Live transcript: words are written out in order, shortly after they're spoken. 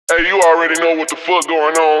Hey, you already know what the fuck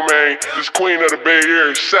going on, man. This queen of the Bay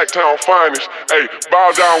Area, Sacktown finest. Hey,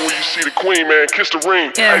 bow down when you see the queen, man. Kiss the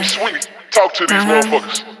ring. Yeah. Hey, Saweetie, talk to these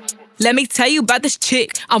motherfuckers. Let me tell you about this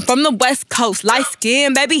chick. I'm from the West Coast, light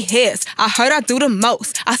skin, baby hairs. I heard I do the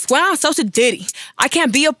most. I swear I'm so saditty. I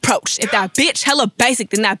can't be approached. If that bitch hella basic,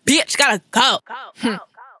 then that bitch gotta go.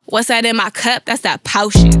 What's that in my cup? That's that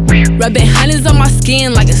potion. Rubbing hundreds on my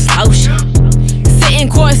skin like it's lotion. Sitting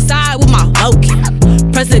courtside with my lotion.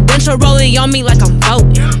 Presidential rollie on me like I'm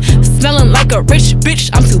voting. Smelling like a rich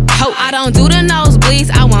bitch, I'm too potent. I don't do the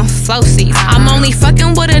nosebleeds, I want slow seats. I'm only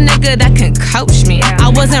fucking with a nigga that can coach me.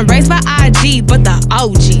 I wasn't raised by IG, but the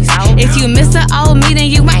OGs. If you miss the old me,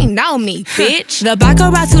 then you ain't know me, bitch. The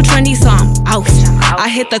baccarat too trendy, so I'm out. I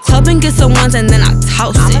hit the club and get some ones and then I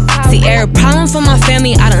toast it. See, every problem for my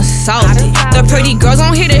family, I done solved it. The pretty girls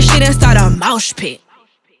don't hear this shit and start a moshpit.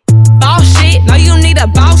 Boss shit, no you need a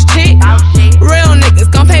boss chick. Real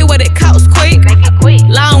niggas gon' pay what it costs quick.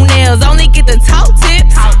 Long nails, only get the top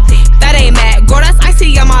tips. That ain't mad, girl, that's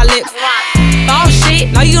icy on my lips. Boss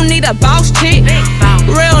shit, no you need a boss chick.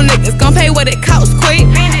 Real niggas gon' pay what it costs quick.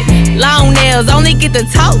 Long nails, only get the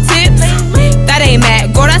top tips. That ain't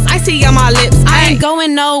mad, girl, that's icy on my lips. I ain't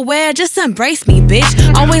going nowhere, just embrace me,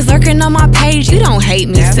 bitch. Always lurking on my page, you don't hate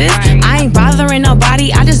me, sis. I ain't bothering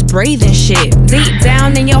nobody, I just breathe and shit. Deep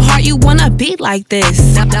down in your heart, you wanna be like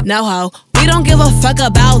this. No ho, we don't give a fuck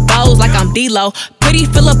about those like I'm D-Lo. Pretty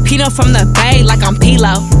Filipino from the Bay like I'm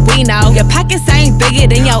Pilo. We know your pockets ain't bigger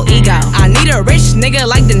than your ego. I need a rich nigga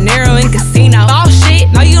like De Niro in Casino. Boss shit,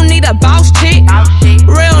 no you need a boss chick.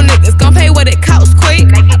 Real niggas gon' pay what it costs quick.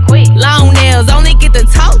 Long nails, only get the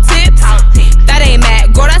top tips. That ain't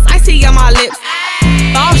mad, girl, that's icy on my lips.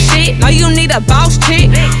 Boss shit, no you need a boss chick.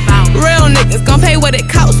 Real niggas gon' pay what it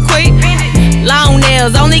costs quick. Long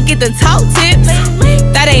nails, only get the top tips.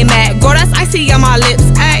 That ain't mad, girl, that's icy on my lips.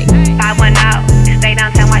 Ay.